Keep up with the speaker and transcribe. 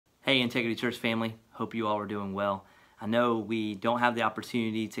Hey, Integrity Church family, hope you all are doing well. I know we don't have the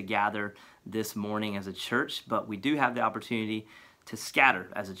opportunity to gather this morning as a church, but we do have the opportunity to scatter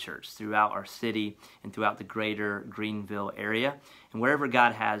as a church throughout our city and throughout the greater Greenville area. And wherever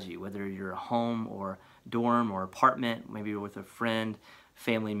God has you, whether you're a home or dorm or apartment, maybe you're with a friend,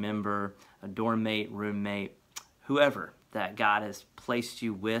 family member, a dorm mate, roommate, whoever that God has placed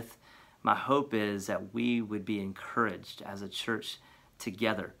you with, my hope is that we would be encouraged as a church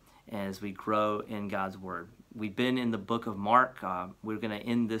together as we grow in God's Word. We've been in the book of Mark. We're going to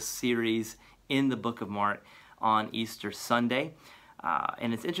end this series in the book of Mark on Easter Sunday.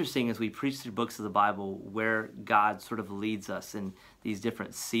 And it's interesting as we preach through books of the Bible where God sort of leads us in these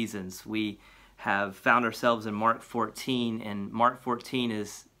different seasons. We have found ourselves in Mark 14, and Mark 14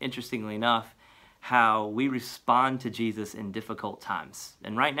 is, interestingly enough, how we respond to Jesus in difficult times.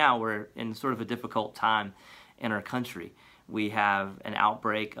 And right now we're in sort of a difficult time in our country. We have an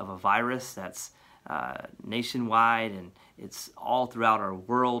outbreak of a virus that's nationwide, and it's all throughout our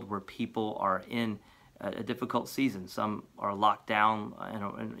world where people are in a difficult season. Some are locked down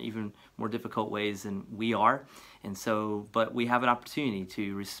in even more difficult ways than we are. And so, but we have an opportunity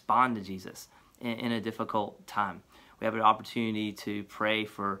to respond to Jesus in a difficult time. We have an opportunity to pray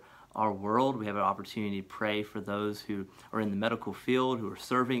for our world. We have an opportunity to pray for those who are in the medical field, who are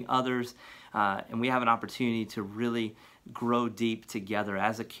serving others. And we have an opportunity to really grow deep together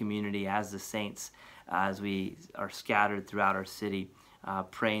as a community, as the saints, as we are scattered throughout our city,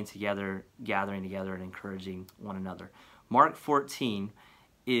 praying together, gathering together, and encouraging one another. Mark 14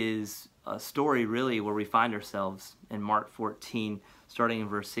 is a story really where we find ourselves in Mark 14, starting in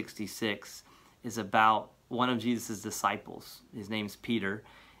verse 66, is about one of Jesus' disciples. His name's Peter.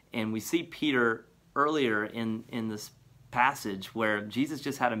 And we see Peter earlier in this passage where Jesus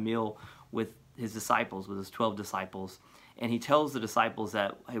just had a meal with his disciples, with his 12 disciples. And he tells the disciples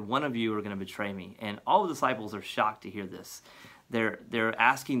that, hey, one of you are going to betray me. And all the disciples are shocked to hear this. They're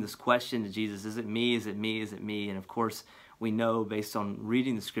asking this question to Jesus, is it me, is it me, is it me? And of course, we know based on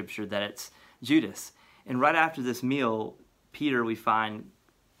reading the scripture that it's Judas. And right after this meal, Peter, we find,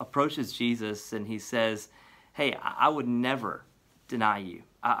 approaches Jesus and he says, hey, I would never deny you.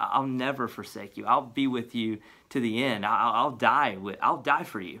 I'll never forsake you. I'll be with you to the end. I'll die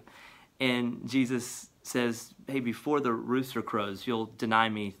for you. And Jesus says, hey, before the rooster crows, you'll deny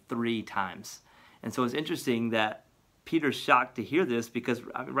me 3 times. And so it's interesting that Peter's shocked to hear this because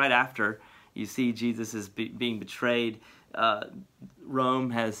right after you see Jesus is being betrayed,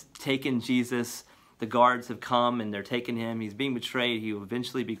 Rome has taken Jesus. The guards have come and they're taking him. He's being betrayed. He will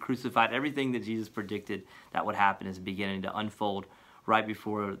eventually be crucified. Everything that Jesus predicted that would happen is beginning to unfold right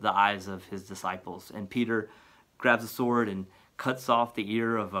before the eyes of his disciples. And Peter grabs a sword and cuts off the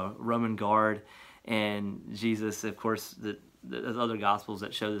ear of a Roman guard. And Jesus, of course, the other Gospels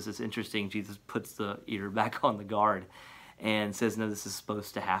that show this, it's interesting, Jesus puts the ear back on the guard and says, no, this is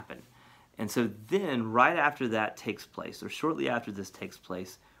supposed to happen. And so then, right after that takes place, or shortly after this takes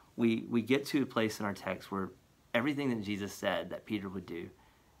place, we get to a place in our text where everything that Jesus said that Peter would do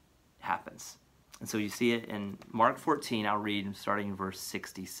happens. And so you see it in Mark 14. I'll read starting in verse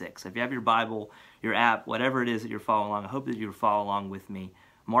 66. If you have your Bible, your app, whatever it is that you're following along, I hope that you'll follow along with me.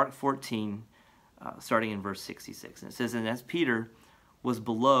 Mark 14, starting in verse 66. And it says, and as Peter was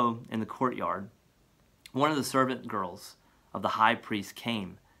below in the courtyard, one of the servant girls of the high priest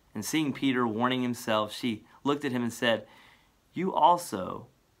came, and seeing Peter warning himself, she looked at him and said, you also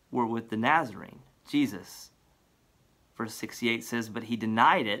were with the Nazarene, Jesus. Verse 68 says, but he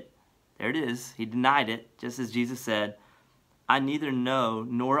denied it. There it is. He denied it, just as Jesus said, I neither know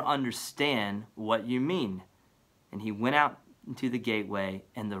nor understand what you mean. And he went out into the gateway,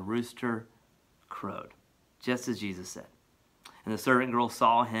 and the rooster crowed, just as Jesus said. And the servant girl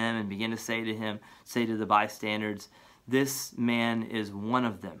saw him and began to say to the bystanders, this man is one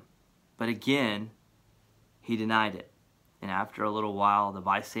of them. But again, he denied it. And after a little while, the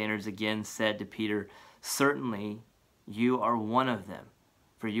bystanders again said to Peter, certainly you are one of them,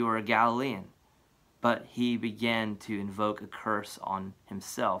 for you are a Galilean. But he began to invoke a curse on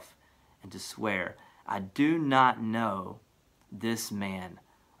himself and to swear, I do not know this man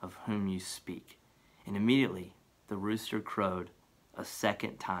of whom you speak. And immediately the rooster crowed a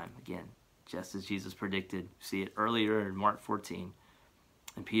second time, again, just as Jesus predicted. See it earlier in Mark 14.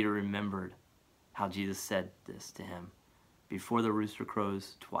 And Peter remembered how Jesus said this to him. Before the rooster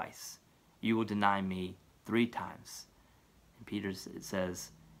crows twice, you will deny me 3 times. And Peter, it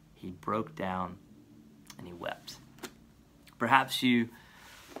says, he broke down and he wept. Perhaps you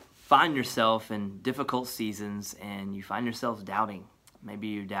find yourself in difficult seasons and you find yourself doubting. Maybe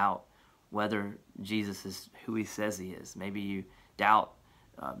you doubt whether Jesus is who he says he is. Maybe you doubt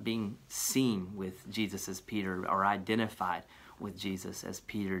being seen with Jesus as Peter, or identified with Jesus as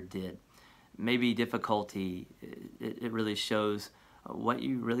Peter did. Maybe difficulty, it really shows what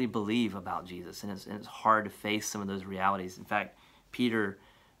you really believe about Jesus, and it's hard to face some of those realities. In fact, Peter,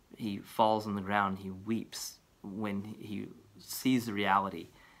 he falls on the ground, he weeps when he sees the reality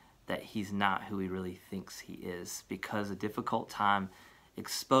that he's not who he really thinks he is, because a difficult time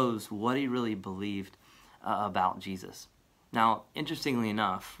exposed what he really believed about Jesus. Now, interestingly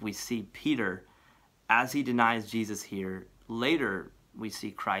enough, we see Peter, as he denies Jesus here, later we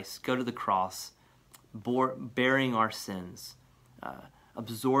see Christ go to the cross, bearing our sins,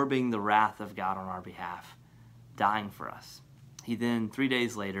 absorbing the wrath of God on our behalf, dying for us. He then, 3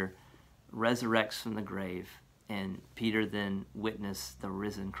 days later, resurrects from the grave, and Peter then witnessed the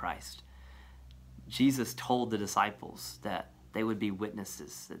risen Christ. Jesus told the disciples that they would be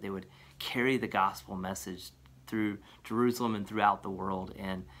witnesses, that they would carry the gospel message through Jerusalem and throughout the world.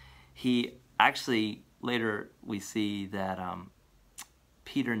 And he actually, later we see that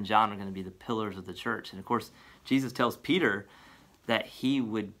Peter and John are going to be the pillars of the church. And of course, Jesus tells Peter that he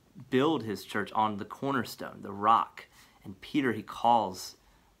would build his church on the cornerstone, the rock. And Peter, he calls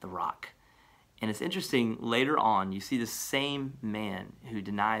the rock. And it's interesting, later on, you see the same man who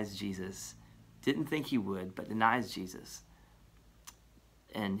denies Jesus, didn't think he would, but denies Jesus.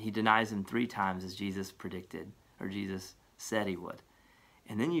 And he denies him 3 times, as Jesus predicted, or Jesus said he would.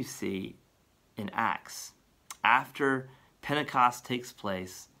 And then you see in Acts, after Pentecost takes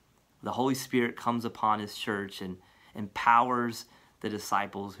place, the Holy Spirit comes upon his church and empowers the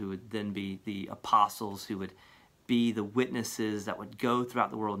disciples, who would then be the apostles, who would be the witnesses that would go throughout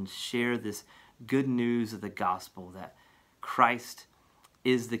the world and share this good news of the gospel, that Christ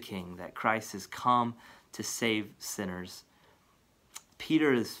is the King, that Christ has come to save sinners.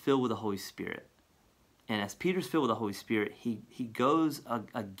 Peter is filled with the Holy Spirit. And as Peter's filled with the Holy Spirit, he goes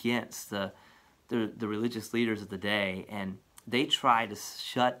against the religious leaders of the day, and they try to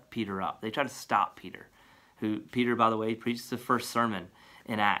shut Peter up. They try to stop Peter, who, Peter, by the way, preached the first sermon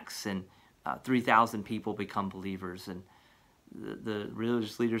in Acts, and 3,000 people become believers. And the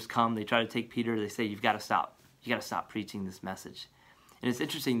religious leaders come, they try to take Peter, they say, you've got to stop. You got to stop preaching this message. And it's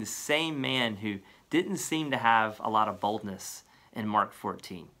interesting, the same man who didn't seem to have a lot of boldness in Mark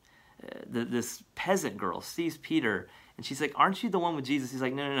 14, this peasant girl sees Peter, and she's like, aren't you the one with Jesus? He's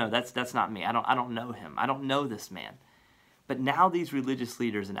like, no, that's not me. I don't know him. I don't know this man. But now these religious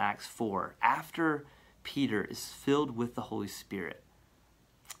leaders in Acts 4, after Peter is filled with the Holy Spirit,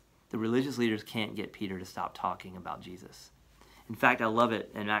 the religious leaders can't get Peter to stop talking about Jesus. In fact, I love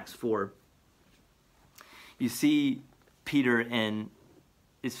it in Acts 4. You see Peter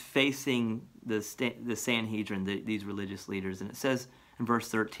is facing the Sanhedrin, these religious leaders. And it says in verse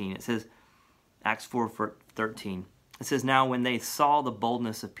 13, it says, Acts 4:13, it says, now when they saw the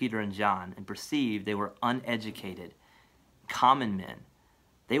boldness of Peter and John and perceived they were uneducated, common men,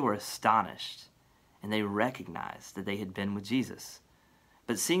 they were astonished, and they recognized that they had been with Jesus.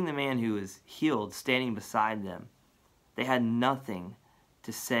 But seeing the man who was healed standing beside them, they had nothing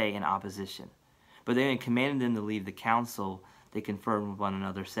to say in opposition. But they had commanded them to leave the council. They conferred with one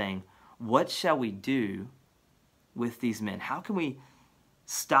another, saying, what shall we do with these men? How can we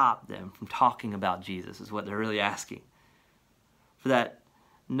stop them from talking about Jesus, is what they're really asking. For that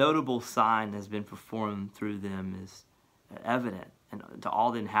notable sign has been performed through them is evident and to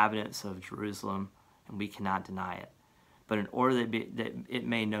all the inhabitants of Jerusalem, and we cannot deny it. But in order that it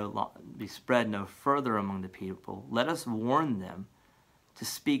may be spread no further among the people, let us warn them to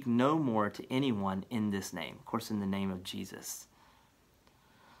speak no more to anyone in this name. Of course, in the name of Jesus.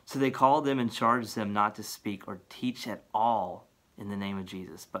 So they called them and charged them not to speak or teach at all in the name of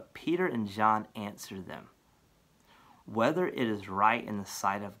Jesus. But Peter and John answered them, whether it is right in the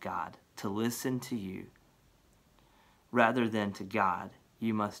sight of God to listen to you rather than to God,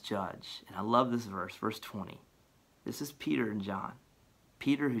 you must judge. And I love this verse, verse 20. This is Peter and John.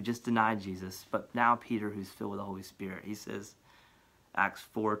 Peter, who just denied Jesus, but now Peter, who's filled with the Holy Spirit. He says, Acts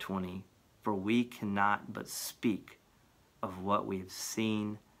 4:20, for we cannot but speak of what we have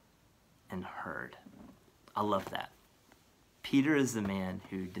seen and heard. I love that. Peter is the man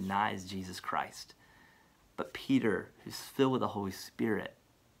who denies Jesus Christ. But Peter, who's filled with the Holy Spirit,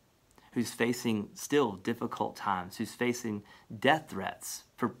 who's facing still difficult times, who's facing death threats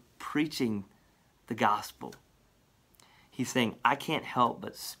for preaching the gospel, he's saying, I can't help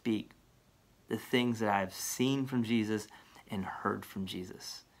but speak the things that I've seen from Jesus and heard from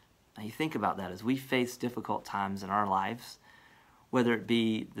Jesus. Now you think about that as we face difficult times in our lives, whether it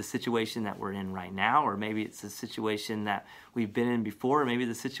be the situation that we're in right now, or maybe it's the situation that we've been in before, or maybe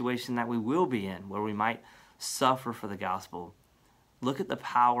the situation that we will be in, where we might suffer for the gospel. look at the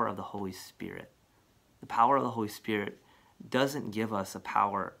power of the Holy Spirit. The power of the Holy Spirit doesn't give us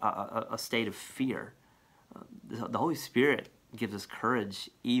a state of fear. The Holy Spirit gives us courage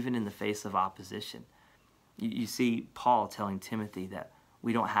even in the face of opposition. You see Paul telling Timothy that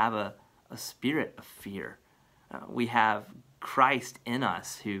we don't have a spirit of fear. We have Christ in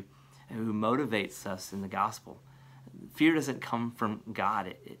us who motivates us in the gospel. Fear doesn't come from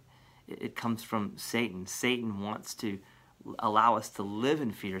God. It comes from Satan. Satan wants to allow us to live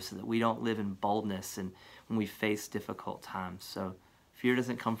in fear so that we don't live in boldness and when we face difficult times. So fear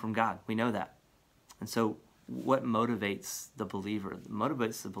doesn't come from God. We know that. And so what motivates the believer? What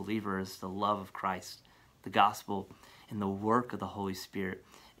motivates the believer is the love of Christ, the gospel, and the work of the Holy Spirit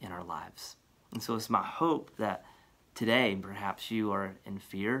in our lives. And so it's my hope that today perhaps you are in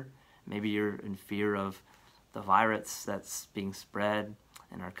fear. Maybe you're in fear of the virus that's being spread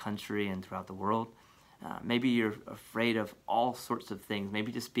in our country and throughout the world. Maybe you're afraid of all sorts of things.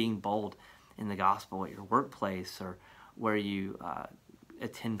 Maybe just being bold in the gospel at your workplace or where you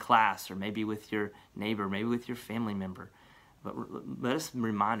attend class, or maybe with your neighbor, maybe with your family member. But let us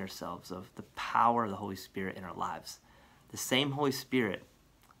remind ourselves of the power of the Holy Spirit in our lives. The same Holy Spirit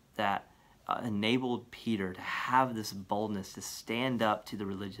that enabled Peter to have this boldness to stand up to the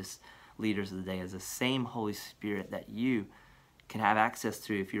religious leaders of the day is the same Holy Spirit that you can have access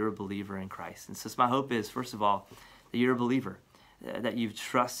to if you're a believer in Christ. And so my hope is, first of all, that you're a believer, that you've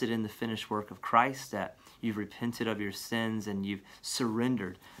trusted in the finished work of Christ, that you've repented of your sins and you've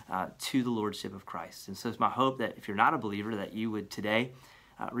surrendered to the Lordship of Christ. And so it's my hope that if you're not a believer, that you would today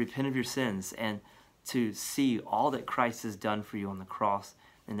repent of your sins and to see all that Christ has done for you on the cross,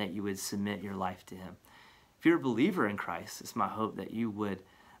 and that you would submit your life to him. If you're a believer in Christ, it's my hope that you would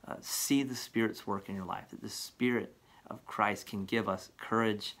see the Spirit's work in your life, that the Spirit of Christ can give us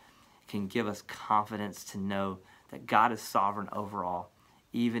courage, can give us confidence to know that God is sovereign over all,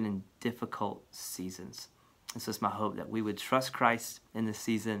 even in difficult seasons. And so it's my hope that we would trust Christ in this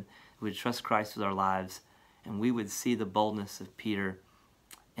season, we would trust Christ with our lives, and we would see the boldness of Peter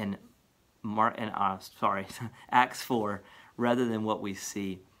in Acts 4 rather than what we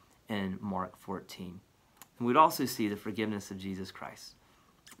see in Mark 14. And we'd also see the forgiveness of Jesus Christ.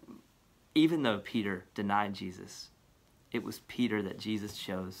 Even though Peter denied Jesus, it was Peter that Jesus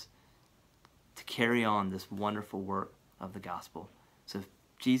chose to carry on this wonderful work of the gospel. So if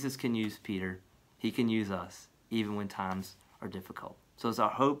Jesus can use Peter, he can use us even when times are difficult. So it's our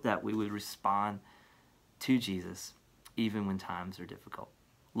hope that we would respond to Jesus even when times are difficult.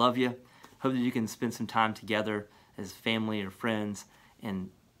 Love you. Hope that you can spend some time together as family or friends and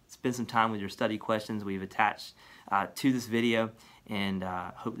spend some time with your study questions we've attached to this video, and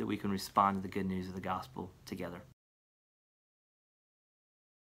hope that we can respond to the good news of the gospel together.